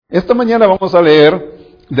Esta mañana vamos a leer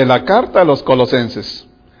de la carta a los Colosenses.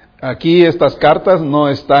 Aquí estas cartas no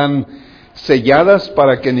están selladas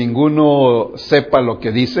para que ninguno sepa lo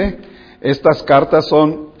que dice. Estas cartas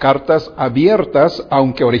son cartas abiertas,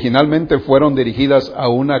 aunque originalmente fueron dirigidas a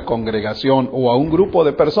una congregación o a un grupo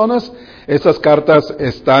de personas. Estas cartas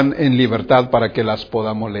están en libertad para que las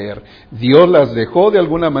podamos leer. Dios las dejó de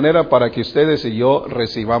alguna manera para que ustedes y yo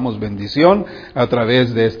recibamos bendición a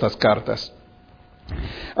través de estas cartas.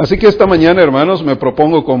 Así que esta mañana, hermanos, me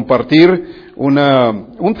propongo compartir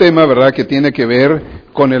un tema, ¿verdad?, que tiene que ver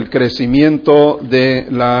con el crecimiento de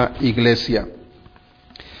la iglesia.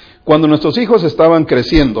 Cuando nuestros hijos estaban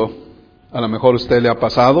creciendo, a lo mejor a usted le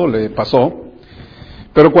pasó,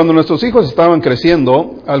 pero cuando nuestros hijos estaban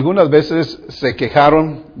creciendo, algunas veces se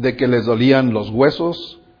quejaron de que les dolían los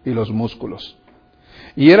huesos y los músculos.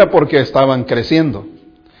 Y era porque estaban creciendo.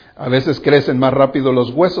 A veces crecen más rápido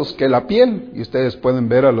los huesos que la piel, y ustedes pueden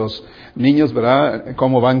ver a los niños, ¿verdad?,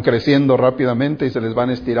 cómo van creciendo rápidamente y se les va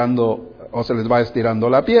estirando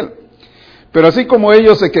la piel. Pero así como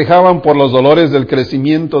ellos se quejaban por los dolores del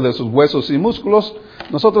crecimiento de sus huesos y músculos,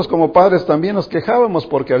 nosotros como padres también nos quejábamos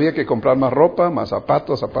porque había que comprar más ropa, más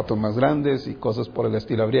zapatos más grandes y cosas por el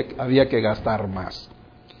estilo, había que gastar más.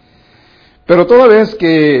 Pero toda vez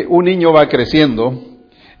que un niño va creciendo,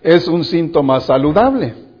 es un síntoma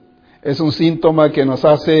saludable, es un síntoma que nos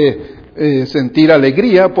hace sentir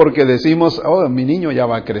alegría porque decimos, oh, mi niño ya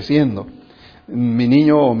va creciendo. Mi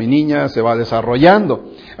niño o mi niña se va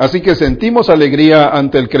desarrollando. Así que sentimos alegría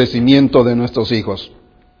ante el crecimiento de nuestros hijos.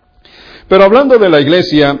 Pero hablando de la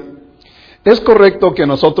iglesia, ¿es correcto que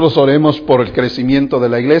nosotros oremos por el crecimiento de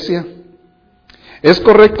la iglesia? ¿Es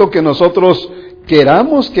correcto que nosotros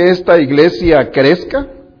queramos que esta iglesia crezca?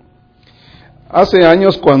 Hace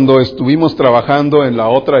años, cuando estuvimos trabajando en la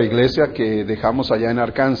otra iglesia que dejamos allá en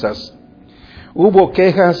Arkansas, hubo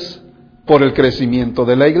quejas por el crecimiento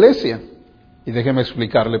de la iglesia. Y déjeme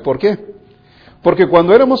explicarle por qué. Porque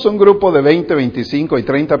cuando éramos un grupo de 20, 25 y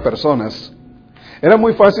 30 personas, era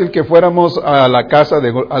muy fácil que fuéramos a la casa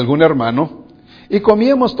de algún hermano y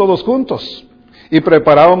comíamos todos juntos y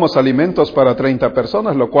preparábamos alimentos para 30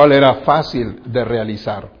 personas, lo cual era fácil de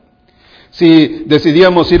realizar. Si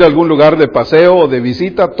decidíamos ir a algún lugar de paseo o de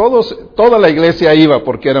visita, toda la iglesia iba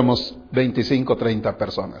porque éramos 25, 30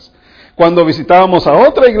 personas. Cuando visitábamos a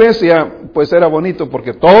otra iglesia, pues era bonito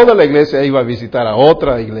porque toda la iglesia iba a visitar a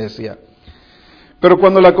otra iglesia. Pero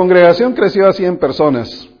cuando la congregación creció a 100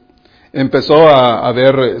 personas, empezó a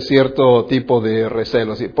haber cierto tipo de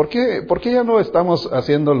recelos. ¿Por qué ya no estamos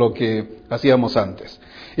haciendo lo que hacíamos antes?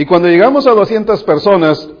 Y cuando llegamos a 200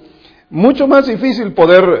 personas, mucho más difícil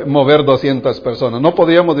poder mover 200 personas. No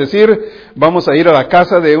podíamos decir, vamos a ir a la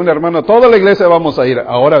casa de un hermano, toda la iglesia vamos a ir.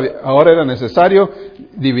 Ahora era necesario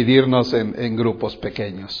dividirnos en grupos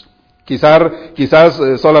pequeños. Quizás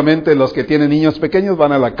solamente los que tienen niños pequeños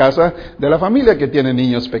van a la casa de la familia que tiene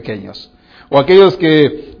niños pequeños. O aquellos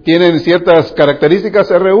que tienen ciertas características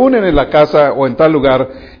se reúnen en la casa o en tal lugar.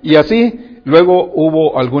 Y así luego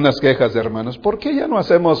hubo algunas quejas de hermanos. ¿Por qué ya no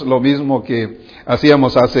hacemos lo mismo que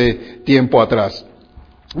hacíamos hace tiempo atrás?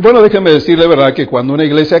 Bueno, déjenme decirle, verdad, que cuando una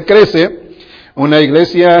iglesia crece, una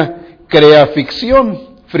iglesia crea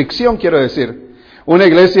fricción quiero decir. Una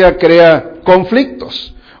iglesia crea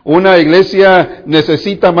conflictos. Una iglesia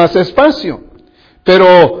necesita más espacio.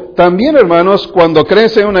 Pero también, hermanos, cuando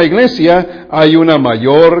crece una iglesia, hay una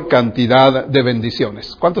mayor cantidad de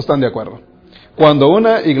bendiciones. ¿Cuántos están de acuerdo? Cuando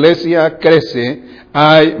una iglesia crece,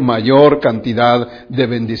 hay mayor cantidad de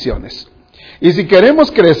bendiciones. Y si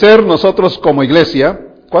queremos crecer nosotros como iglesia,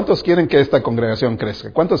 ¿cuántos quieren que esta congregación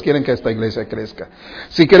crezca? ¿Cuántos quieren que esta iglesia crezca?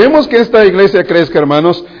 Si queremos que esta iglesia crezca,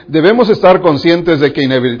 hermanos, debemos estar conscientes de que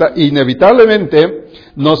inevitablemente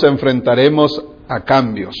nos enfrentaremos a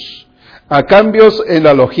cambios en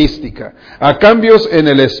la logística, a cambios en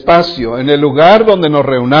el espacio, en el lugar donde nos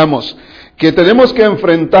reunamos, que tenemos que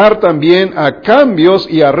enfrentar también a cambios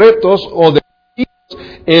y a retos o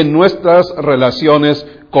desafíos en nuestras relaciones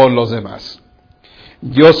con los demás.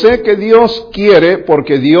 Yo sé que Dios quiere,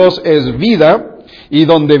 porque Dios es vida, y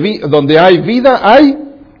donde hay vida hay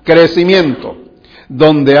crecimiento.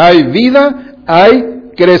 Donde hay vida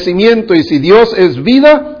hay crecimiento, y si Dios es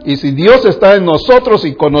vida, y si Dios está en nosotros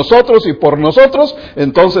y con nosotros y por nosotros,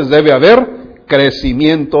 entonces debe haber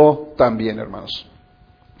crecimiento también, hermanos.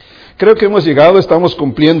 Creo que estamos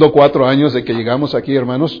cumpliendo 4 años de que llegamos aquí,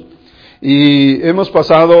 hermanos, y hemos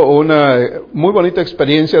pasado una muy bonita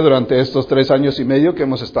experiencia durante estos 3 años y medio que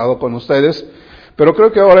hemos estado con ustedes, pero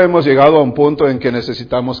creo que ahora hemos llegado a un punto en que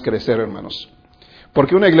necesitamos crecer, hermanos.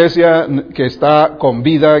 Porque una iglesia que está con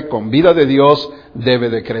vida de Dios debe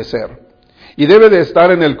de crecer. Y debe de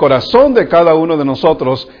estar en el corazón de cada uno de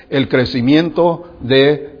nosotros el crecimiento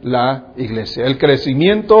de la iglesia, el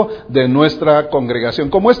crecimiento de nuestra congregación.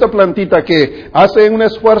 Como esta plantita que hace un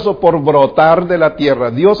esfuerzo por brotar de la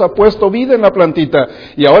tierra. Dios ha puesto vida en la plantita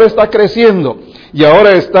y ahora está creciendo. Y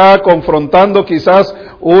ahora está confrontando quizás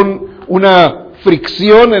una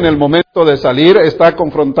fricción en el momento de salir, está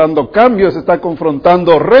confrontando cambios, está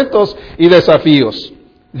confrontando retos y desafíos.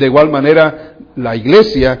 De igual manera, la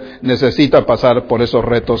iglesia necesita pasar por esos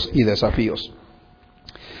retos y desafíos.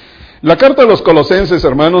 La carta a los Colosenses,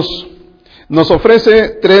 hermanos, nos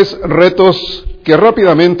ofrece 3 retos que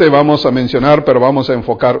rápidamente vamos a mencionar, pero vamos a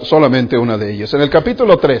enfocar solamente una de ellas. En el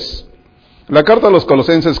capítulo 3, la carta a los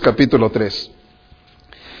Colosenses capítulo 3,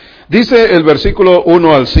 dice el versículo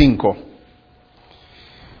 1 al 5,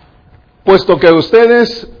 puesto que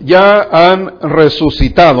ustedes ya han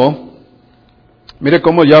resucitado. Mire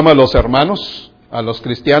cómo llama a los hermanos, a los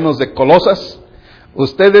cristianos de Colosas.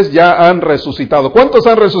 Ustedes ya han resucitado. ¿Cuántos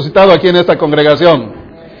han resucitado aquí en esta congregación?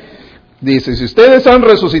 Dice, si ustedes han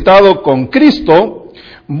resucitado con Cristo,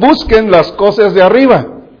 busquen las cosas de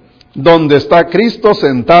arriba, donde está Cristo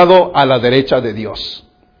sentado a la derecha de Dios.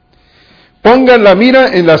 Pongan la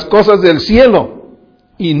mira en las cosas del cielo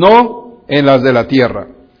y no en las de la tierra,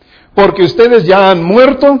 porque ustedes ya han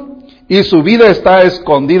muerto y su vida está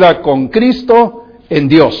escondida con Cristo en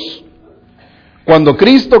Dios. Cuando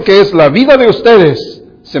Cristo, que es la vida de ustedes,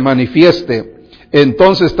 se manifieste,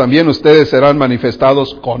 entonces también ustedes serán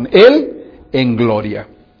manifestados con Él en gloria.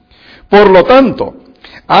 Por lo tanto,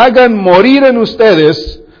 hagan morir en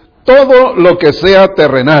ustedes todo lo que sea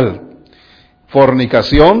terrenal: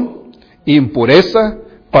 fornicación, impureza,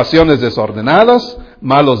 pasiones desordenadas,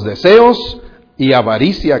 malos deseos y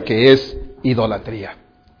avaricia, que es idolatría.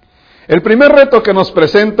 El primer reto que nos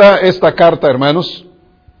presenta esta carta, hermanos,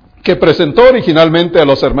 que presentó originalmente a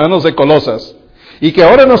los hermanos de Colosas y que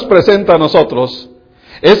ahora nos presenta a nosotros,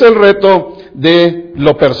 es el reto de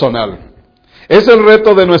lo personal. Es el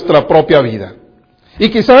reto de nuestra propia vida. Y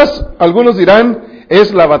quizás algunos dirán,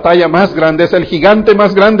 es la batalla más grande, es el gigante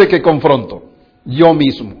más grande que confronto, yo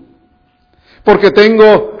mismo. Porque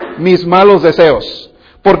tengo mis malos deseos,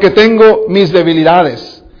 porque tengo mis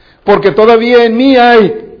debilidades, porque todavía en mí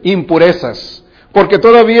hay impurezas, porque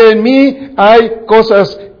todavía en mí hay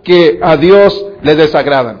cosas que a Dios le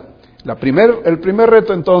desagradan. El primer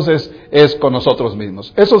reto entonces es con nosotros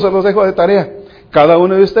mismos. Eso se los dejo de tarea. Cada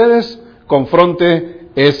uno de ustedes confronte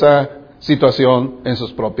esa situación en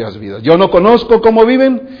sus propias vidas. Yo no conozco cómo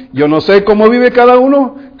viven, yo no sé cómo vive cada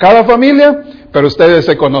uno, cada familia, pero ustedes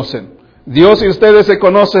se conocen. Dios y ustedes se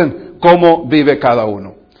conocen cómo vive cada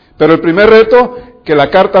uno. Pero el primer reto que la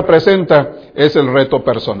carta presenta es el reto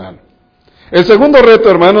personal. El segundo reto,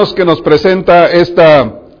 hermanos, que nos presenta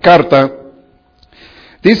esta carta,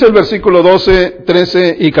 dice el versículo 12,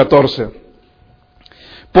 13 y 14.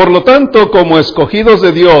 Por lo tanto, como escogidos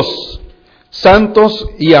de Dios, santos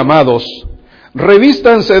y amados,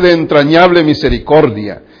 revístanse de entrañable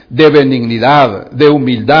misericordia, de benignidad, de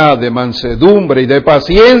humildad, de mansedumbre y de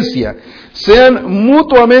paciencia. Sean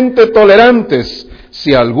mutuamente tolerantes.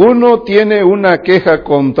 Si alguno tiene una queja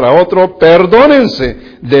contra otro,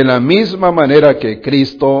 perdónense de la misma manera que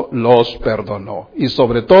Cristo los perdonó. Y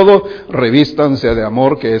sobre todo, revístanse de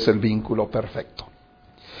amor, que es el vínculo perfecto.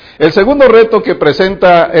 El segundo reto que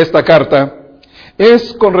presenta esta carta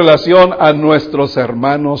es con relación a nuestros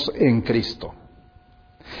hermanos en Cristo.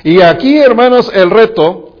 Y aquí, hermanos, el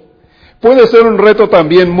reto puede ser un reto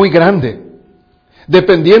también muy grande,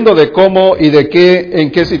 dependiendo de cómo y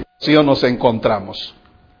en qué situación nos encontramos.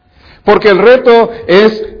 Porque el reto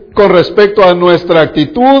es con respecto a nuestra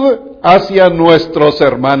actitud hacia nuestros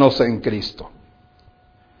hermanos en Cristo.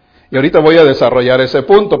 Y ahorita voy a desarrollar ese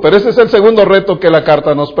punto, pero ese es el segundo reto que la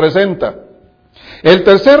carta nos presenta. El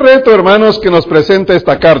tercer reto, hermanos, que nos presenta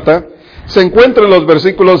esta carta, se encuentra en los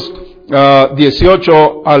versículos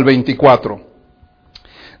 18 al 24.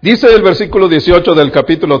 Dice el versículo 18 del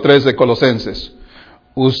capítulo 3 de Colosenses: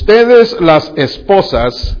 ustedes, las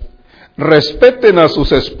esposas, respeten a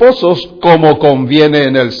sus esposos como conviene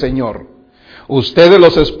en el Señor. Ustedes,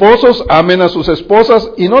 los esposos, amen a sus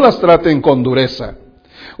esposas y no las traten con dureza.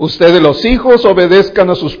 Ustedes, los hijos, obedezcan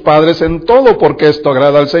a sus padres en todo, porque esto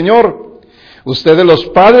agrada al Señor. Ustedes, los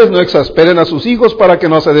padres, no exasperen a sus hijos para que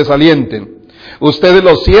no se desalienten. Ustedes,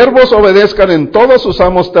 los siervos, obedezcan en todos sus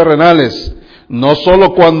amos terrenales, no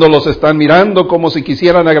solo cuando los están mirando como si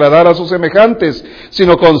quisieran agradar a sus semejantes,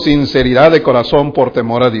 sino con sinceridad de corazón por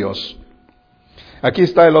temor a Dios. Aquí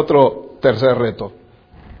está el otro tercer reto.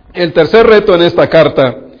 El tercer reto en esta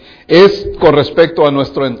carta es con respecto a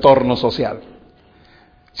nuestro entorno social.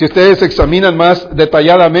 Si ustedes examinan más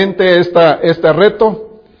detalladamente este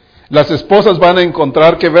reto, las esposas van a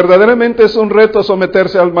encontrar que verdaderamente es un reto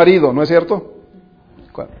someterse al marido, ¿no es cierto?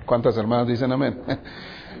 ¿Cuántas hermanas dicen amén?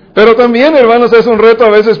 Pero también, hermanos, es un reto a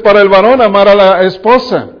veces para el varón amar a la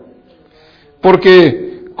esposa.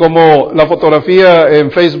 Porque, como la fotografía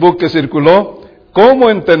en Facebook que circuló, ¿cómo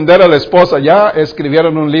entender a la esposa? Ya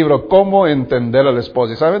escribieron un libro, ¿Cómo entender a la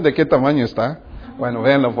esposa? ¿Y saben de qué tamaño está? Bueno,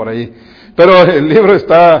 véanlo por ahí. Pero el libro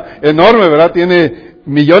está enorme, ¿verdad? Tiene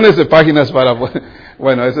millones de páginas para...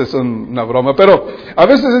 Bueno, esa es una broma. Pero a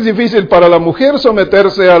veces es difícil para la mujer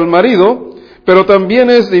someterse al marido, pero también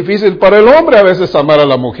es difícil para el hombre a veces amar a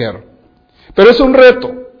la mujer. Pero es un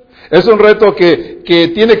reto. Es un reto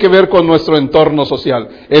que tiene que ver con nuestro entorno social.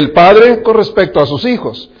 El padre con respecto a sus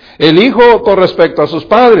hijos. El hijo con respecto a sus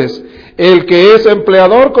padres. El que es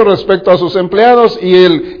empleador con respecto a sus empleados. Y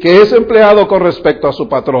el que es empleado con respecto a su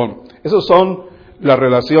patrón. Esas son las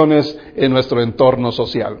relaciones en nuestro entorno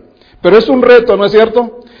social. Pero es un reto, ¿no es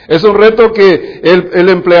cierto? Es un reto que el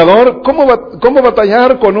empleador, ¿cómo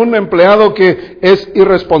batallar con un empleado que es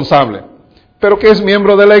irresponsable, pero que es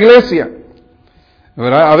miembro de la iglesia?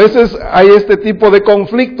 ¿Verdad? A veces hay este tipo de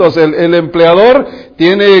conflictos. El empleador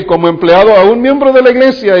tiene como empleado a un miembro de la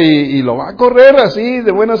iglesia y lo va a correr así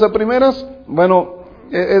de buenas a primeras. Bueno,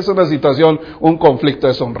 es una situación, un conflicto,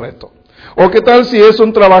 es un reto. O qué tal si es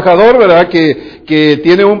un trabajador, ¿verdad? Que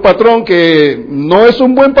tiene un patrón que no es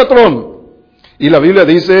un buen patrón. Y la Biblia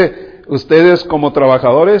dice, ustedes como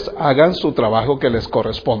trabajadores hagan su trabajo que les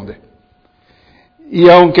corresponde. Y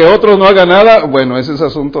aunque otros no hagan nada, bueno, ese es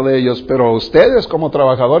asunto de ellos, pero ustedes como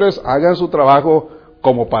trabajadores hagan su trabajo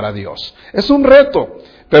como para Dios. Es un reto,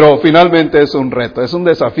 pero finalmente es un reto, es un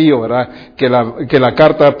desafío, ¿verdad? Que la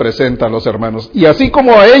carta presenta a los hermanos. Y así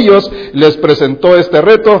como a ellos les presentó este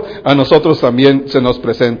reto, a nosotros también se nos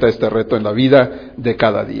presenta este reto en la vida de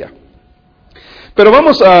cada día. Pero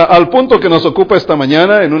vamos al punto que nos ocupa esta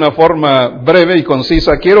mañana en una forma breve y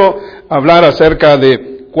concisa. Quiero hablar acerca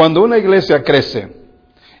de cuando una iglesia crece.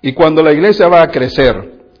 Y cuando la iglesia va a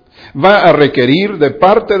crecer, va a requerir de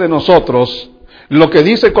parte de nosotros lo que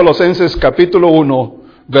dice Colosenses capítulo 1,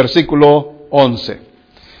 versículo 11.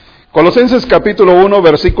 Colosenses capítulo 1,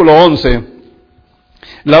 versículo 11.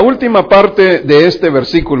 La última parte de este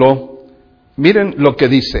versículo, miren lo que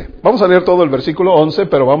dice. Vamos a leer todo el versículo 11,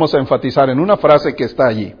 pero vamos a enfatizar en una frase que está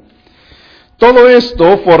allí. Todo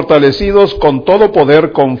esto fortalecidos con todo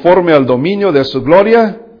poder conforme al dominio de su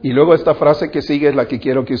gloria. Y luego esta frase que sigue es la que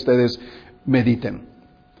quiero que ustedes mediten.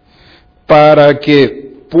 Para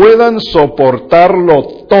que puedan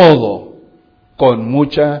soportarlo todo con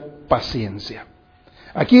mucha paciencia.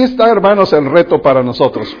 Aquí está, hermanos, el reto para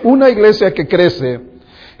nosotros. Una iglesia que crece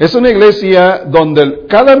es una iglesia donde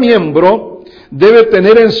cada miembro debe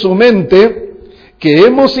tener en su mente que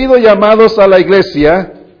hemos sido llamados a la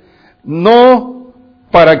iglesia no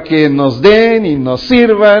para que nos den y nos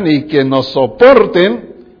sirvan y que nos soporten,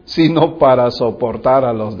 sino para soportar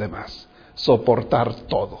a los demás, soportar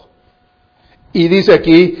todo. Y dice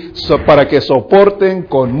aquí, para que soporten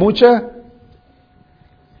con mucha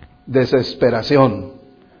desesperación,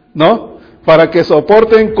 ¿no? Para que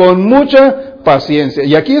soporten con mucha paciencia.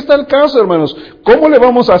 Y aquí está el caso, hermanos. ¿Cómo le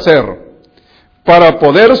vamos a hacer para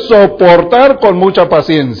poder soportar con mucha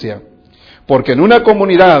paciencia? Porque en una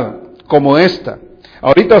comunidad como esta,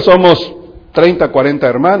 ahorita somos 30, 40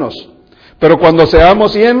 hermanos, pero cuando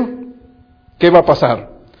seamos 100, ¿qué va a pasar?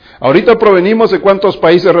 Ahorita provenimos de cuántos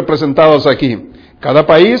países representados aquí. Cada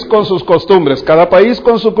país con sus costumbres, cada país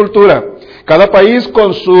con su cultura, cada país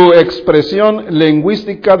con su expresión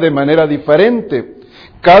lingüística de manera diferente.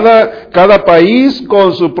 Cada país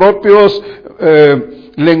con su propio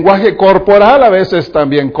lenguaje corporal, a veces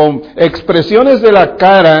también con expresiones de la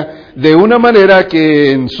cara de una manera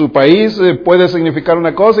que en su país puede significar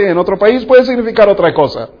una cosa y en otro país puede significar otra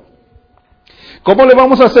cosa. ¿Cómo le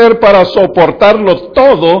vamos a hacer para soportarlo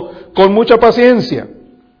todo con mucha paciencia?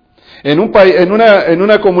 En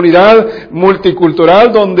una comunidad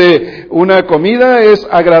multicultural donde una comida es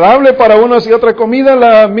agradable para unos y otra comida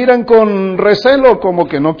la miran con recelo, como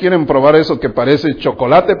que no quieren probar eso que parece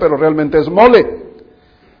chocolate, pero realmente es mole.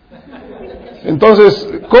 Entonces,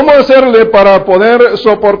 ¿cómo hacerle para poder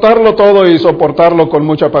soportarlo todo y soportarlo con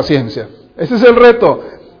mucha paciencia? Ese es el reto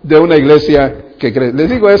de una iglesia que crece. Les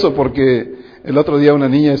digo eso porque el otro día una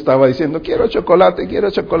niña estaba diciendo, quiero chocolate,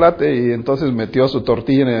 y entonces metió su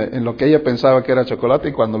tortilla en lo que ella pensaba que era chocolate,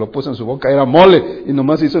 y cuando lo puso en su boca era mole, y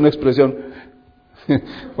nomás hizo una expresión,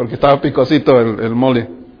 porque estaba picosito el mole.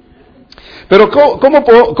 Pero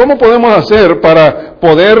 ¿cómo podemos hacer para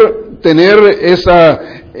poder tener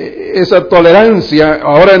esa tolerancia.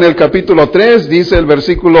 Ahora en el capítulo 3 dice el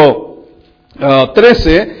versículo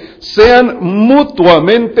 13, sean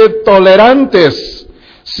mutuamente tolerantes.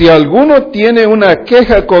 Si alguno tiene una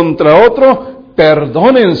queja contra otro,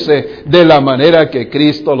 perdónense de la manera que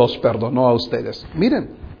Cristo los perdonó a ustedes.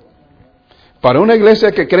 Miren, para una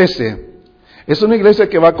iglesia que crece, es una iglesia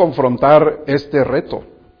que va a confrontar este reto.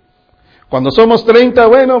 Cuando somos 30,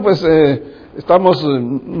 bueno, pues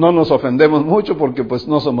no nos ofendemos mucho porque pues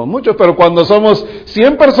no somos muchos, pero cuando somos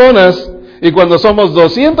 100 personas y cuando somos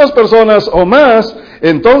 200 personas o más,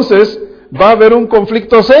 entonces va a haber un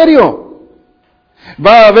conflicto serio.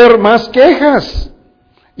 Va a haber más quejas.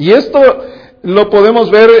 Y esto lo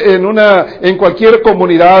podemos ver en cualquier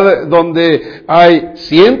comunidad donde hay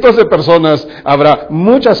cientos de personas, habrá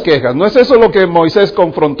muchas quejas. ¿No es eso lo que Moisés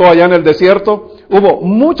confrontó allá en el desierto? Hubo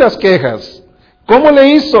muchas quejas. ¿Cómo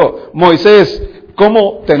le hizo Moisés?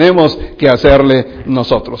 ¿Cómo tenemos que hacerle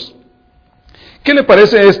nosotros? ¿Qué le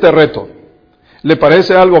parece este reto? ¿Le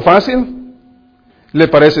parece algo fácil? ¿Le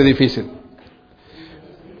parece difícil?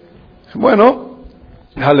 Bueno,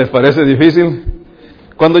 ¿les parece difícil?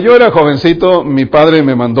 Cuando yo era jovencito, mi padre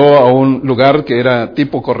me mandó a un lugar que era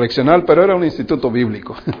tipo correccional, pero era un instituto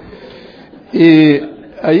bíblico. Y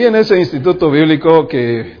ahí en ese instituto bíblico,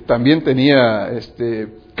 que también tenía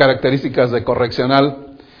características de correccional,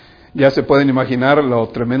 ya se pueden imaginar lo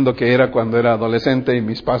tremendo que era cuando era adolescente y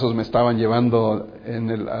mis pasos me estaban llevando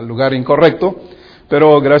al lugar incorrecto.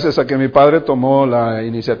 Pero gracias a que mi padre tomó la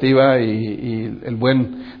iniciativa y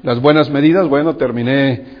las buenas medidas, bueno,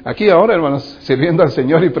 terminé aquí ahora, hermanos, sirviendo al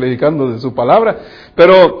Señor y predicando de su palabra.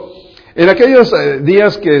 Pero en aquellos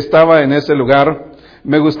días que estaba en ese lugar,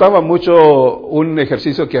 me gustaba mucho un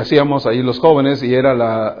ejercicio que hacíamos ahí los jóvenes y era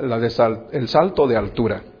el salto de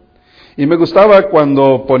altura. Y me gustaba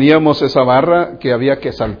cuando poníamos esa barra que había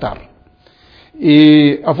que saltar.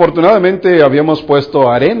 Y afortunadamente habíamos puesto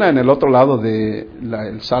arena en el otro lado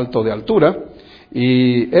del salto de altura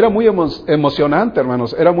y era muy emocionante,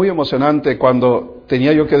 hermanos, era muy emocionante cuando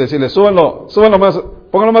tenía yo que decirle, súbanlo más,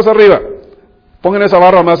 pónganlo más arriba, pongan esa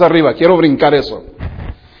barra más arriba, quiero brincar eso.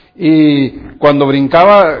 Y cuando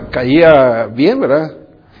brincaba caía bien, ¿verdad?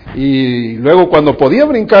 Y luego cuando podía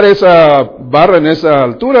brincar esa barra en esa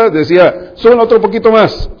altura, decía, suban otro poquito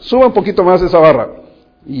más, suban un poquito más esa barra.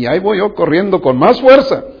 Y ahí voy yo corriendo con más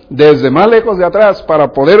fuerza, desde más lejos de atrás,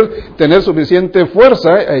 para poder tener suficiente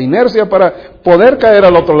fuerza e inercia para poder caer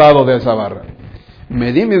al otro lado de esa barra.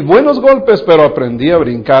 Me di mis buenos golpes, pero aprendí a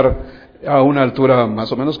brincar a una altura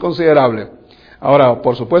más o menos considerable. Ahora,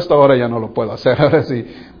 por supuesto, ahora ya no lo puedo hacer. Ahora sí,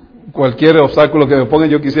 cualquier obstáculo que me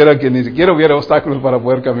pongan, yo quisiera que ni siquiera hubiera obstáculos para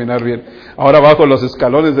poder caminar bien. Ahora bajo los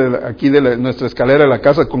escalones de nuestra escalera de la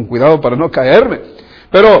casa con cuidado para no caerme.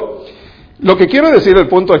 Pero lo que quiero decir, el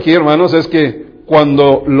punto aquí, hermanos, es que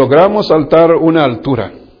cuando logramos saltar una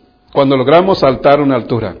altura,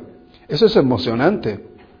 eso es emocionante,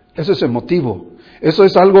 eso es emotivo, eso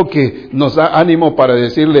es algo que nos da ánimo para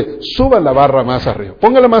decirle, suban la barra más arriba,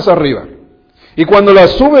 póngala más arriba. Y cuando la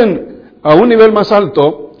suben a un nivel más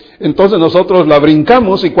alto, entonces nosotros la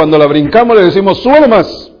brincamos y cuando la brincamos le decimos, súbalo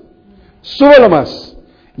más.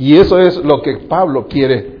 Y eso es lo que Pablo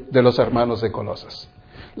quiere de los hermanos de Colosas.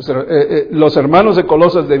 Los hermanos de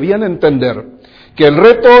Colosas debían entender que el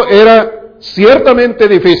reto era ciertamente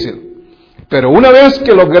difícil, pero una vez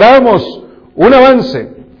que logramos un avance,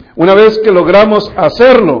 una vez que logramos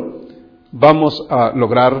hacerlo, vamos a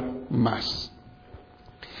lograr más.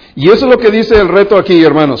 Y eso es lo que dice el reto aquí,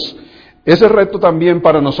 hermanos. Es el reto también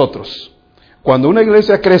para nosotros. Cuando una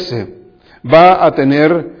iglesia crece, va a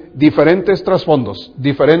tener diferentes trasfondos,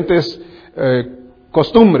 diferentes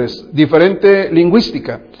costumbres, diferente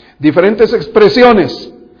lingüística, diferentes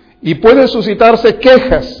expresiones, y pueden suscitarse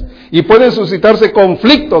quejas, y pueden suscitarse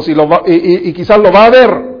conflictos, y quizás lo va a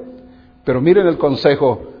haber. Pero miren el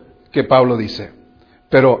consejo que Pablo dice,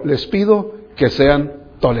 pero les pido que sean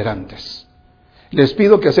tolerantes. Les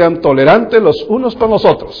pido que sean tolerantes los unos con los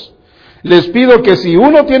otros. Les pido que si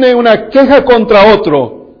uno tiene una queja contra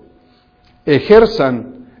otro,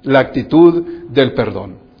 ejerzan la actitud del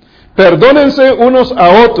perdón. Perdónense unos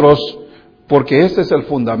a otros, porque este es el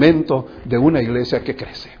fundamento de una iglesia que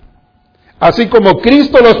crece. Así como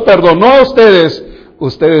Cristo los perdonó a ustedes,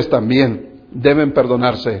 ustedes también deben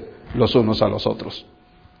perdonarse los unos a los otros.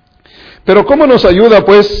 Pero ¿cómo nos ayuda,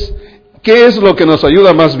 pues? ¿Qué es lo que nos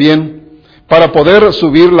ayuda más bien para poder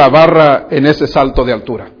subir la barra en ese salto de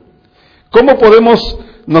altura? ¿Cómo podemos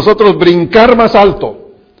nosotros brincar más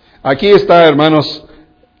alto? Aquí está, hermanos,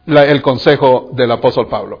 el consejo del apóstol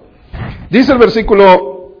Pablo. Dice el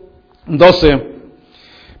versículo 12,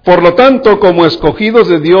 por lo tanto, como escogidos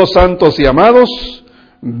de Dios, santos y amados,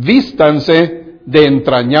 vístanse de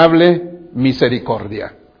entrañable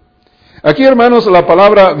misericordia. Aquí, hermanos, la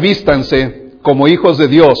palabra vístanse como hijos de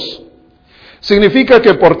Dios significa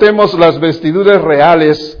que portemos las vestiduras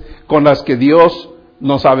reales con las que Dios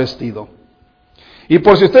nos ha vestido. Y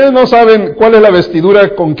por si ustedes no saben cuál es la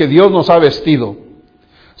vestidura con que Dios nos ha vestido,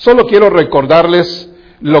 solo quiero recordarles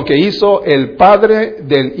lo que hizo el padre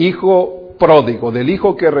del hijo pródigo, del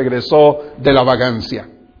hijo que regresó de la vagancia.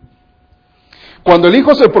 Cuando el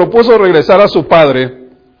hijo se propuso regresar a su padre,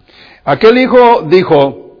 aquel hijo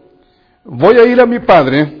dijo: voy a ir a mi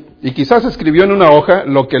padre, y quizás escribió en una hoja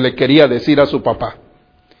lo que le quería decir a su papá.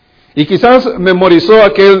 Y quizás memorizó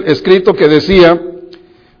aquel escrito que decía: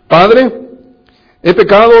 Padre, he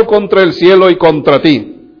pecado contra el cielo y contra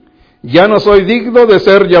ti. Ya no soy digno de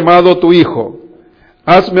ser llamado tu hijo.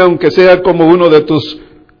 Hazme aunque sea como uno de tus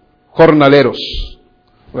jornaleros.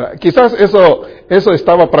 Quizás eso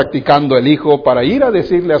estaba practicando el hijo para ir a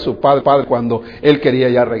decirle a su padre cuando él quería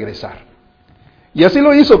ya regresar. Y así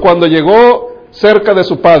lo hizo cuando llegó cerca de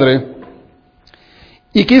su padre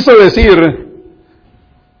y quiso decir: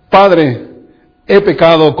 Padre, he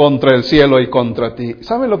pecado contra el cielo y contra ti.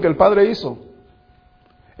 ¿Saben lo que el padre hizo?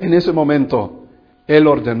 En ese momento, él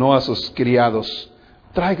ordenó a sus criados: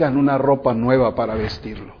 traigan una ropa nueva para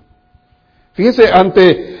vestirlo. Fíjense,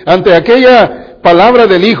 ante aquella palabra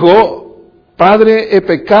del hijo: Padre, he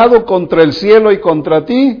pecado contra el cielo y contra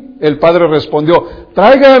ti, el padre respondió: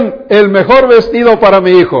 traigan el mejor vestido para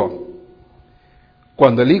mi hijo.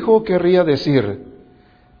 Cuando el hijo querría decir: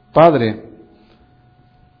 Padre,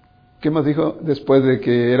 ¿qué más dijo después de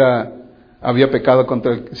que había pecado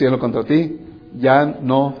contra el cielo, contra ti? Ya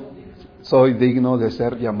no soy digno de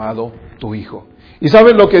ser llamado tu hijo. ¿Y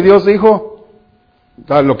saben lo que Dios dijo?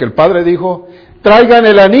 Lo que el padre dijo: traigan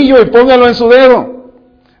el anillo y pónganlo en su dedo.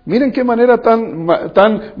 Miren qué manera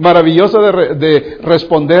tan maravillosa de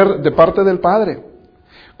responder de parte del padre.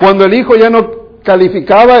 Cuando el hijo ya no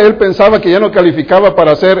calificaba, él pensaba que ya no calificaba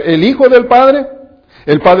para ser el hijo del padre,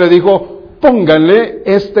 el padre dijo: pónganle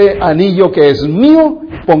este anillo que es mío,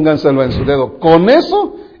 pónganselo en su dedo. Con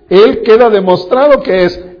eso, él queda demostrado que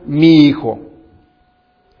es mi hijo.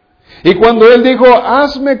 Y cuando él dijo: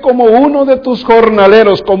 hazme como uno de tus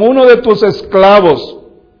jornaleros, como uno de tus esclavos,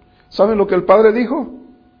 ¿saben lo que el padre dijo?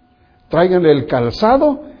 Tráiganle el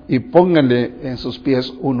calzado y pónganle en sus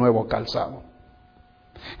pies un nuevo calzado.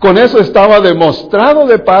 Con eso estaba demostrado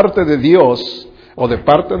de parte de Dios o de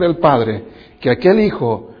parte del padre que aquel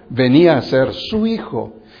hijo venía a ser su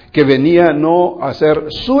hijo, que venía no a ser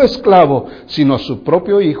su esclavo, sino su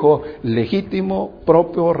propio hijo legítimo,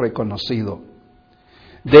 propio, reconocido.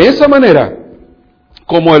 De esa manera,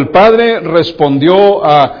 como el padre respondió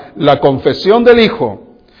a la confesión del hijo,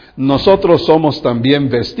 nosotros somos también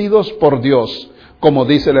vestidos por Dios, como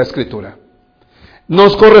dice la Escritura.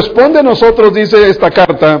 Nos corresponde a nosotros, dice esta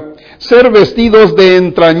carta, ser vestidos de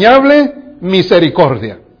entrañable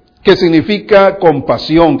misericordia, que significa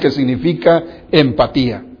compasión, que significa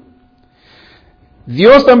empatía.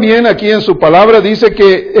 Dios también aquí en su palabra dice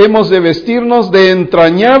que hemos de vestirnos de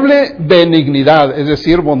entrañable benignidad, es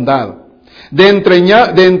decir, bondad, de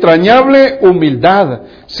entrañable humildad,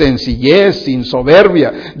 sencillez, sin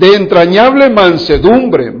soberbia, de entrañable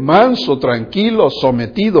mansedumbre, manso, tranquilo,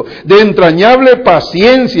 sometido, de entrañable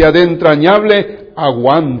paciencia, de entrañable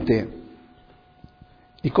aguante.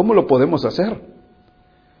 ¿Y cómo lo podemos hacer?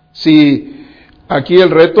 Si aquí el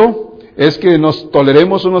reto es que nos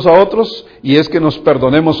toleremos unos a otros y es que nos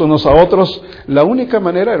perdonemos unos a otros, la única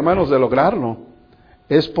manera, hermanos, de lograrlo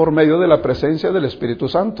es por medio de la presencia del Espíritu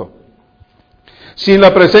Santo. Sin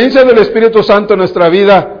la presencia del Espíritu Santo en nuestra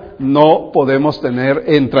vida, no podemos tener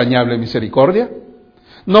entrañable misericordia,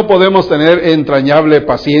 no podemos tener entrañable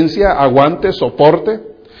paciencia, aguante, soporte,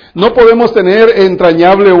 no podemos tener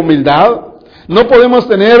entrañable humildad, no podemos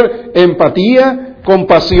tener empatía,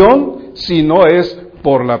 compasión, si no es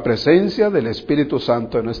por la presencia del Espíritu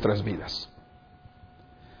Santo en nuestras vidas.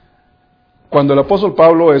 Cuando el apóstol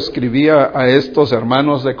Pablo escribía a estos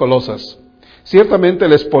hermanos de Colosas, ciertamente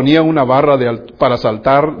les ponía una barra para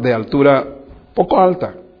saltar de altura poco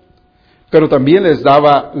alta, pero también les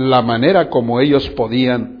daba la manera como ellos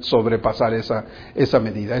podían sobrepasar esa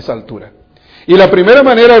medida, esa altura. Y la primera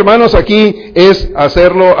manera, hermanos, aquí es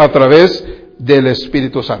hacerlo a través del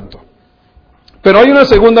Espíritu Santo. Pero hay una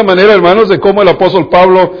segunda manera, hermanos, de cómo el apóstol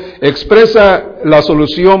Pablo expresa la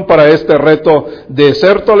solución para este reto de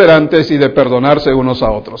ser tolerantes y de perdonarse unos a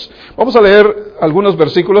otros. Vamos a leer algunos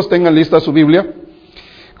versículos, tengan lista su Biblia.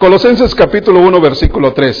 Colosenses capítulo 1,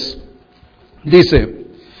 versículo 3. Dice: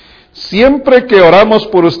 siempre que oramos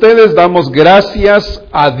por ustedes damos gracias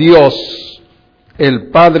a Dios el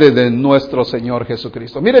Padre de nuestro Señor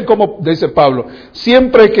Jesucristo. Miren cómo dice Pablo,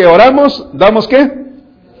 siempre que oramos, ¿damos qué?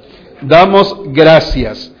 Damos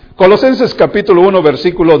gracias. Colosenses capítulo 1,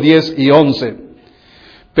 versículo 10 y 11.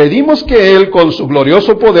 Pedimos que Él con su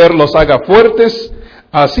glorioso poder los haga fuertes,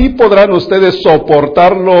 así podrán ustedes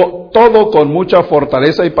soportarlo todo con mucha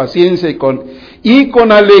fortaleza y paciencia y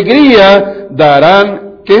con alegría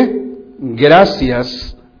darán, ¿qué?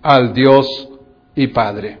 Gracias al Dios y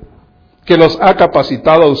Padre, que los ha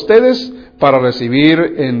capacitado a ustedes para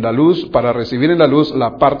recibir en la luz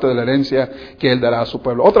la parte de la herencia que Él dará a su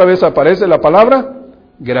pueblo. Otra vez aparece la palabra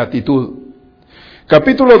gratitud.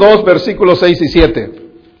 Capítulo 2, versículos 6 y 7.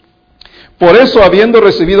 Por eso, habiendo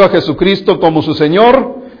recibido a Jesucristo como su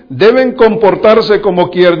Señor, deben comportarse como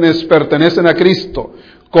quienes pertenecen a Cristo,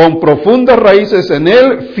 con profundas raíces en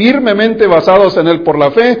Él, firmemente basados en Él por la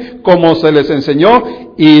fe, como se les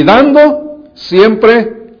enseñó, y dando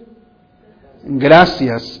siempre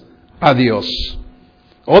gracias a Dios.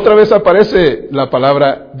 Otra vez aparece la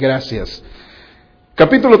palabra gracias.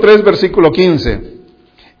 Capítulo 3, versículo 15.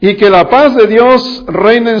 Y que la paz de Dios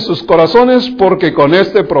reine en sus corazones, porque con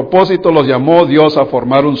este propósito los llamó Dios a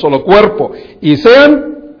formar un solo cuerpo, y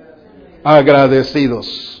sean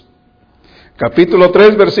agradecidos. Capítulo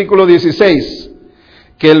 3, versículo 16.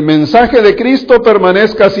 Que el mensaje de Cristo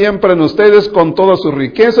permanezca siempre en ustedes con todas sus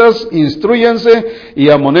riquezas, instrúyanse y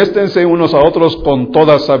amonéstense unos a otros con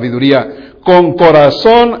toda sabiduría. Con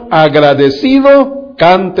corazón agradecido,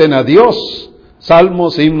 canten a Dios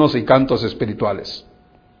salmos, himnos y cantos espirituales.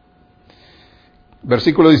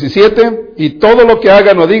 Versículo 17, y todo lo que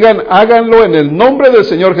hagan o digan, háganlo en el nombre del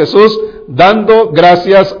Señor Jesús, dando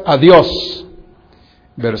gracias a Dios.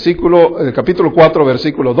 Capítulo 4,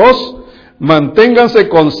 versículo 2, manténganse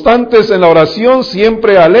constantes en la oración,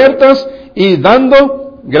 siempre alertas y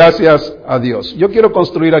dando gracias a Dios. Yo quiero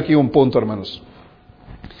construir aquí un punto, hermanos.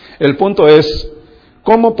 El punto es,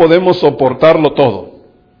 ¿cómo podemos soportarlo todo?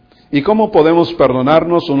 ¿Y cómo podemos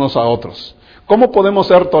perdonarnos unos a otros? ¿Cómo podemos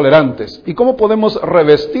ser tolerantes? ¿Y cómo podemos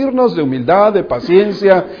revestirnos de humildad, de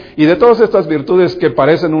paciencia y de todas estas virtudes que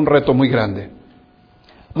parecen un reto muy grande?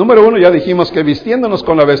 Número 1, ya dijimos que vistiéndonos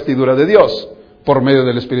con la vestidura de Dios por medio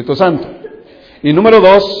del Espíritu Santo. Y número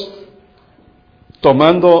 2,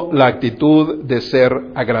 tomando la actitud de ser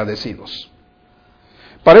agradecidos.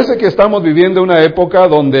 Parece que estamos viviendo una época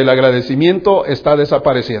donde el agradecimiento está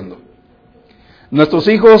desapareciendo. Nuestros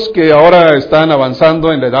hijos, que ahora están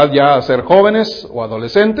avanzando en la edad ya a ser jóvenes o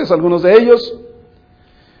adolescentes, algunos de ellos,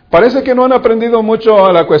 parece que no han aprendido mucho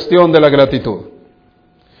a la cuestión de la gratitud.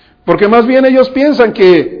 Porque más bien ellos piensan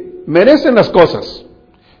que merecen las cosas.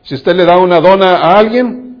 Si usted le da una dona a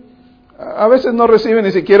alguien, a veces no recibe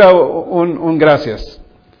ni siquiera un gracias.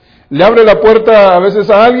 Le abre la puerta a veces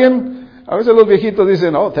a alguien, a veces los viejitos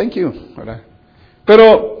dicen, oh, thank you, ¿verdad?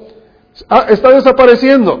 Pero está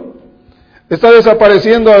desapareciendo. Está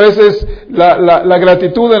desapareciendo a veces la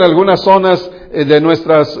gratitud en algunas zonas de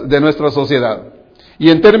nuestra sociedad. Y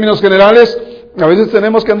en términos generales, a veces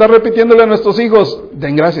tenemos que andar repitiéndole a nuestros hijos,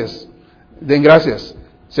 den gracias,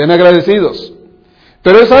 sean agradecidos.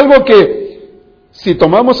 Pero es algo que, si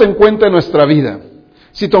tomamos en cuenta en nuestra vida,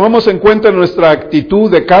 si tomamos en cuenta en nuestra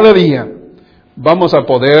actitud de cada día, vamos a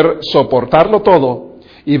poder soportarlo todo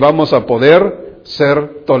y vamos a poder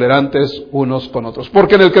ser tolerantes unos con otros.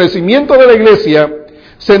 Porque en el crecimiento de la iglesia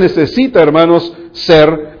se necesita, hermanos,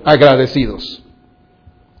 ser agradecidos.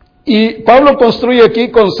 Y Pablo construye aquí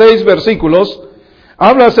con 6 versículos,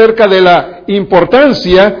 habla acerca de la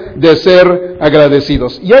importancia de ser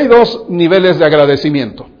agradecidos. Y hay 2 niveles de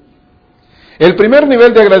agradecimiento. El primer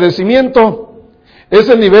nivel de agradecimiento es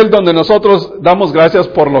el nivel donde nosotros damos gracias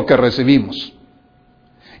por lo que recibimos.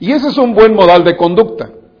 Y ese es un buen modal de conducta.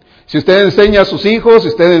 Si usted enseña a sus hijos, si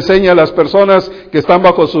usted enseña a las personas que están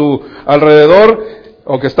bajo su alrededor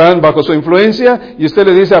o que están bajo su influencia, y usted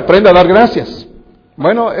le dice, aprenda a dar gracias.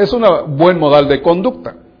 Bueno, es un buen modal de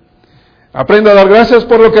conducta. Aprenda a dar gracias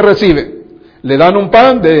por lo que recibe. Le dan un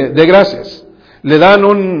pan de gracias. Le dan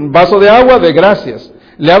un vaso de agua de gracias.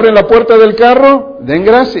 Le abren la puerta del carro, den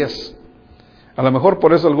gracias. A lo mejor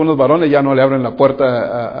por eso algunos varones ya no le abren la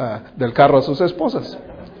puerta del carro a sus esposas.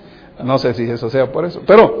 No sé si eso sea por eso,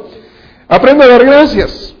 pero aprenda a dar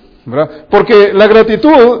gracias, ¿verdad? Porque la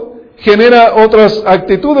gratitud genera otras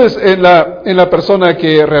actitudes en la persona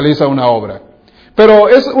que realiza una obra. Pero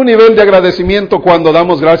es un nivel de agradecimiento cuando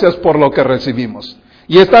damos gracias por lo que recibimos.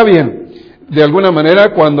 Y está bien, de alguna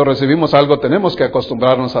manera cuando recibimos algo tenemos que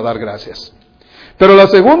acostumbrarnos a dar gracias. Pero la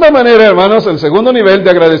segunda manera, hermanos, el segundo nivel de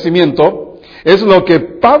agradecimiento es lo que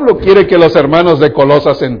Pablo quiere que los hermanos de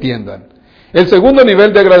Colosas entiendan. El segundo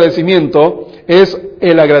nivel de agradecimiento es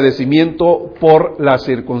el agradecimiento por las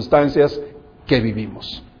circunstancias que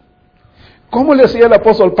vivimos. ¿Cómo le hacía el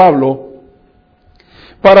apóstol Pablo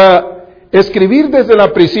para escribir desde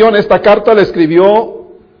la prisión? Esta carta la escribió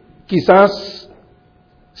quizás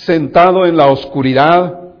sentado en la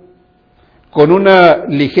oscuridad, con una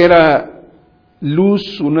ligera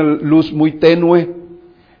luz, una luz muy tenue,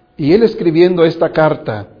 y él escribiendo esta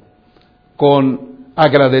carta con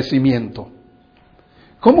agradecimiento.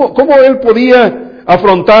 ¿Cómo él podía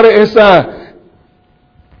afrontar ese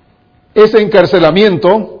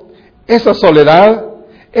encarcelamiento, esa soledad,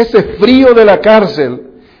 ese frío de la cárcel,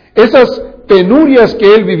 esas penurias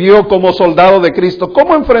que él vivió como soldado de Cristo?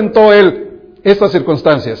 ¿Cómo enfrentó él estas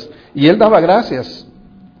circunstancias? Y él daba gracias.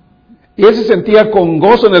 Y él se sentía con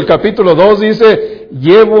gozo. En el capítulo 2 dice: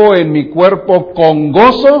 llevo en mi cuerpo con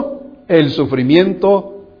gozo el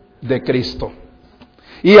sufrimiento de Cristo.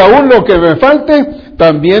 Y aún lo que me falte,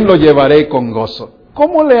 también lo llevaré con gozo.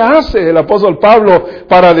 ¿Cómo le hace el apóstol Pablo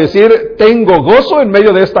para decir: tengo gozo en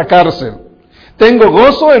medio de esta cárcel? Tengo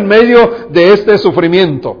gozo en medio de este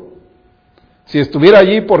sufrimiento. Si estuviera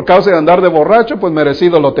allí por causa de andar de borracho, pues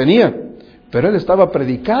merecido lo tenía. Pero él estaba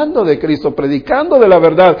predicando de Cristo, predicando de la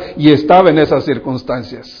verdad, y estaba en esas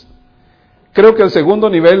circunstancias. Creo que el segundo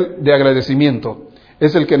nivel de agradecimiento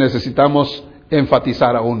es el que necesitamos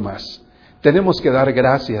enfatizar aún más. Tenemos que dar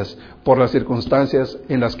gracias por las circunstancias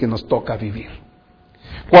en las que nos toca vivir.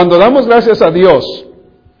 Cuando damos gracias a Dios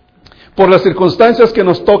por las circunstancias que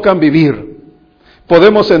nos tocan vivir,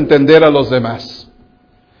 podemos entender a los demás.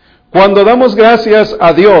 Cuando damos gracias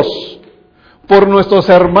a Dios por nuestros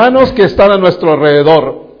hermanos que están a nuestro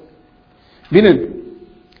alrededor. Miren,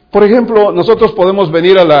 por ejemplo, nosotros podemos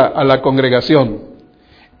venir a la congregación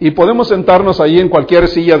y podemos sentarnos ahí en cualquier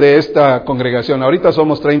silla de esta congregación. Ahorita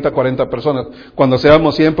somos 30, 40 personas. Cuando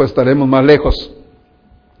seamos 100, pues estaremos más lejos.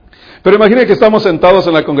 Pero imagine que estamos sentados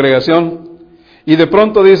en la congregación y de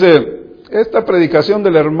pronto dice: esta predicación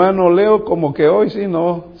del hermano Leo como que hoy sí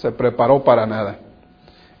no se preparó para nada.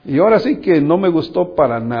 Y ahora sí que no me gustó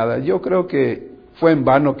para nada. Yo creo que fue en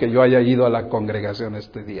vano que yo haya ido a la congregación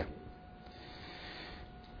este día.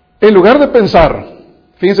 En lugar de pensar,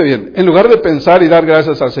 fíjense bien, en lugar de pensar y dar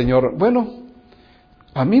gracias al Señor, bueno,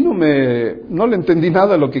 a mí no le entendí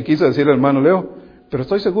nada de lo que quiso decir el hermano Leo, pero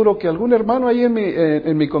estoy seguro que algún hermano ahí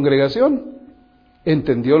en mi congregación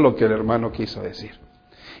entendió lo que el hermano quiso decir.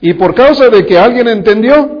 Y por causa de que alguien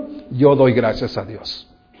entendió, yo doy gracias a Dios.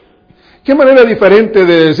 ¿Qué manera diferente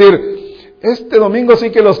de decir: este domingo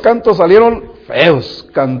sí que los cantos salieron feos,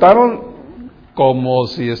 cantaron como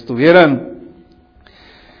si estuvieran,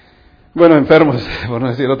 bueno, enfermos, por no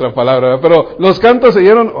decir otra palabra, pero los cantos se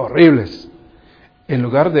dieron horribles? En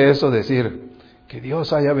lugar de eso, decir: que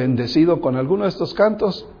Dios haya bendecido con alguno de estos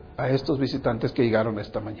cantos a estos visitantes que llegaron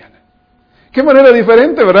esta mañana. Qué manera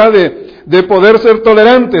diferente, ¿verdad?, de poder ser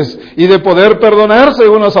tolerantes y de poder perdonarse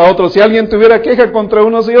unos a otros. Si alguien tuviera queja contra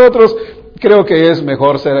unos y otros, creo que es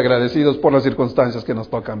mejor ser agradecidos por las circunstancias que nos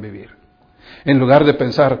tocan vivir. En lugar de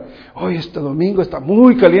pensar: hoy este domingo está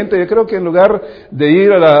muy caliente, yo creo que en lugar de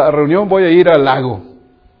ir a la reunión voy a ir al lago.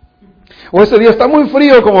 O este día está muy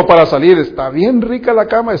frío como para salir, está bien rica la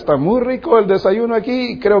cama, está muy rico el desayuno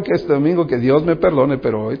aquí, y creo que este domingo, que Dios me perdone,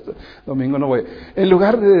 pero este domingo no voy. En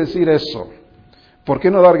lugar de decir eso, ¿por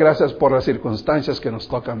qué no dar gracias por las circunstancias que nos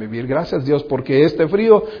tocan vivir? Gracias, Dios, porque este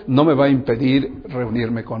frío no me va a impedir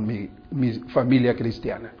reunirme con mi familia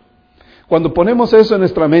cristiana. Cuando ponemos eso en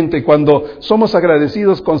nuestra mente y cuando somos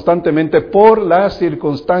agradecidos constantemente por las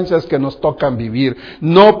circunstancias que nos tocan vivir,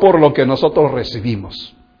 no por lo que nosotros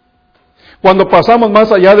recibimos. Cuando pasamos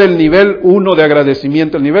más allá del nivel 1 de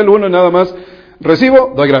agradecimiento, el nivel 1 nada más: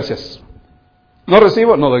 recibo, doy gracias. No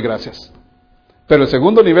recibo, no doy gracias. Pero el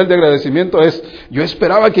segundo nivel de agradecimiento es: yo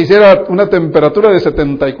esperaba que hiciera una temperatura de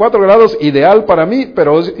 74 grados, ideal para mí,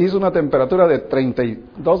 pero hizo una temperatura de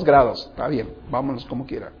 32 grados. Está bien, vámonos como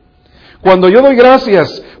quiera. Cuando yo doy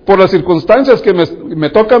gracias por las circunstancias que me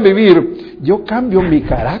tocan vivir, yo cambio mi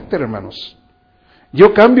carácter, hermanos.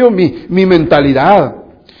 Yo cambio mi mentalidad.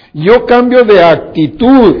 Yo cambio de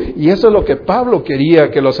actitud. Y eso es lo que Pablo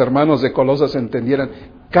quería que los hermanos de Colosas entendieran.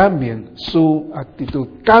 Cambien su actitud,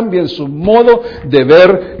 cambien su modo de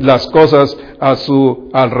ver las cosas a su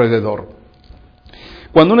alrededor.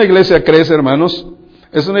 Cuando una iglesia crece, hermanos,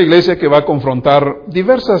 es una iglesia que va a confrontar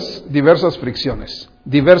diversas fricciones,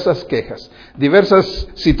 diversas quejas, diversas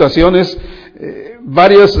situaciones,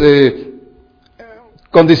 varias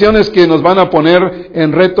condiciones que nos van a poner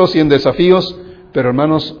en retos y en desafíos, pero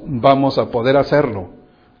hermanos, vamos a poder hacerlo.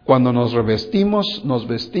 Cuando nos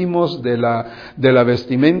vestimos de la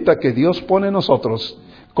vestimenta que Dios pone en nosotros,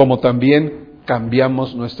 como también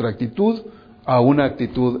cambiamos nuestra actitud a una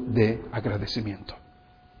actitud de agradecimiento.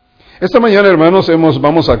 Esta mañana, hermanos,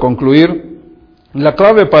 vamos a concluir. La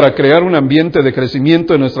clave para crear un ambiente de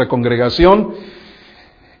crecimiento en nuestra congregación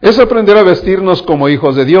es aprender a vestirnos como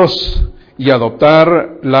hijos de Dios y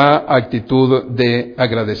adoptar la actitud de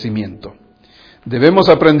agradecimiento. Debemos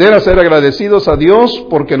aprender a ser agradecidos a Dios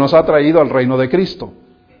porque nos ha traído al reino de Cristo,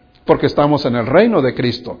 porque estamos en el reino de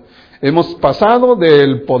Cristo. Hemos pasado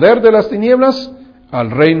del poder de las tinieblas al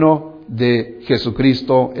reino de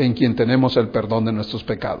Jesucristo, en quien tenemos el perdón de nuestros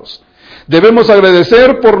pecados. Debemos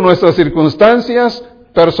agradecer por nuestras circunstancias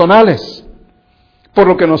personales, por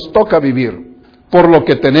lo que nos toca vivir, por lo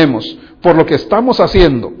que tenemos, por lo que estamos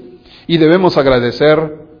haciendo, y debemos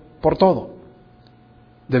agradecer por todo.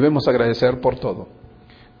 Debemos agradecer por todo.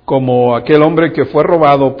 Como aquel hombre que fue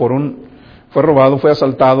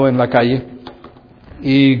asaltado en la calle,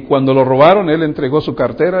 y cuando lo robaron, él entregó su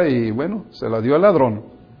cartera y se la dio al ladrón.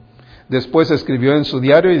 Después escribió en su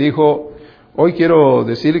diario y dijo: hoy quiero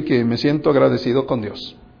decir que me siento agradecido con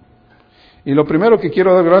Dios. Y lo primero que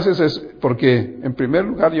quiero dar gracias es porque, en primer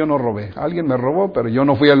lugar, yo no robé. Alguien me robó, pero yo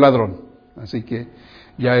no fui el ladrón. Así que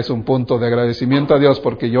ya es un punto de agradecimiento a Dios,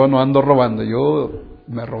 porque yo no ando robando,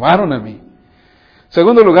 me robaron a mí.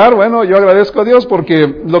 Segundo lugar, yo agradezco a Dios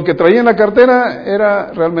porque lo que traía en la cartera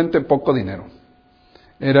era realmente poco dinero.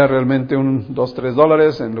 Era realmente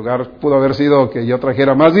 $2-3, pudo haber sido que yo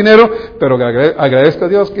trajera más dinero, pero agradezco a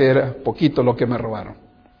Dios que era poquito lo que me robaron.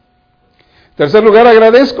 Tercer lugar,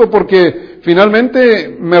 agradezco porque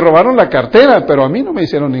finalmente me robaron la cartera, pero a mí no me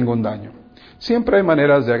hicieron ningún daño. Siempre hay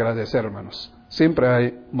maneras de agradecer, hermanos. Siempre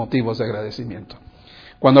hay motivos de agradecimiento.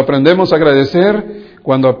 Cuando aprendemos a agradecer,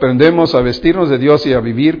 cuando aprendemos a vestirnos de Dios y a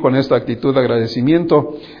vivir con esta actitud de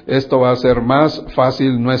agradecimiento, esto va a hacer más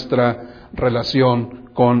fácil nuestra relación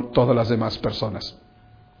con todas las demás personas.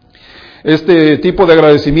 Este tipo de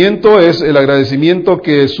agradecimiento es el agradecimiento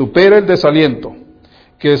que supera el desaliento,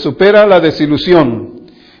 que supera la desilusión,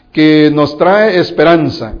 que nos trae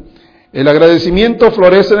esperanza. El agradecimiento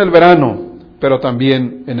florece en el verano, pero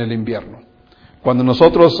también en el invierno. Cuando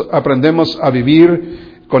nosotros aprendemos a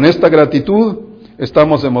vivir con esta gratitud,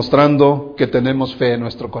 estamos demostrando que tenemos fe en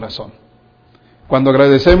nuestro corazón. Cuando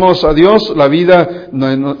agradecemos a Dios, la vida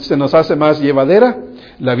se nos hace más llevadera,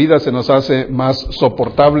 la vida se nos hace más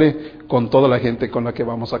soportable con toda la gente con la que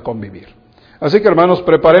vamos a convivir. Así que, hermanos,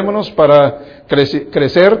 preparémonos para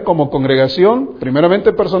crecer como congregación,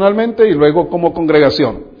 primeramente personalmente y luego como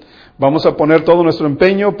congregación. Vamos a poner todo nuestro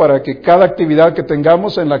empeño para que cada actividad que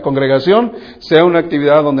tengamos en la congregación sea una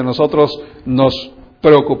actividad donde nosotros nos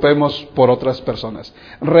preocupemos por otras personas.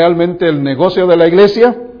 Realmente el negocio de la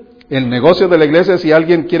iglesia, si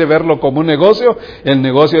alguien quiere verlo como un negocio, el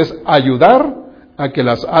negocio es ayudar a que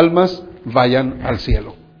las almas vayan al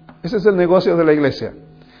cielo. Ese es el negocio de la iglesia.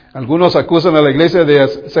 Algunos acusan a la iglesia de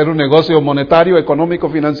ser un negocio monetario, económico,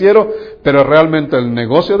 financiero, pero realmente el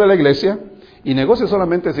negocio de la iglesia, y negocio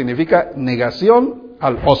solamente significa negación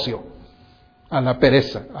al ocio, a la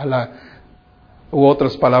pereza, u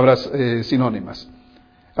otras palabras sinónimas.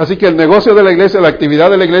 Así que el negocio de la iglesia, la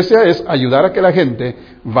actividad de la iglesia es ayudar a que la gente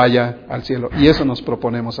vaya al cielo. Y eso nos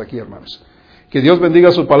proponemos aquí, hermanos. Que Dios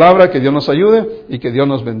bendiga su palabra, que Dios nos ayude y que Dios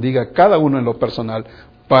nos bendiga cada uno en lo personal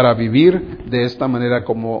para vivir de esta manera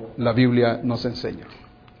como la Biblia nos enseña.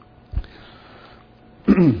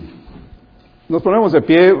 Nos ponemos de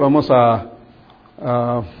pie, vamos a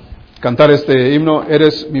cantar este himno: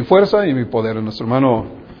 Eres mi fuerza y mi poder. Nuestro hermano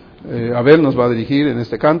Abel nos va a dirigir en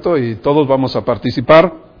este canto y todos vamos a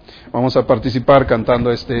participar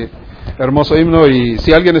cantando este hermoso himno. Y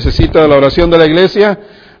si alguien necesita la oración de la iglesia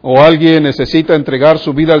o alguien necesita entregar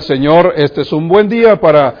su vida al Señor, este es un buen día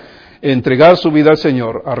para entregar su vida al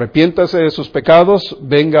Señor. Arrepiéntase de sus pecados,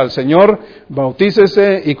 venga al Señor,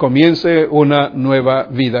 bautícese y comience una nueva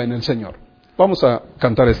vida en el Señor. Vamos a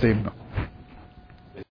cantar este himno.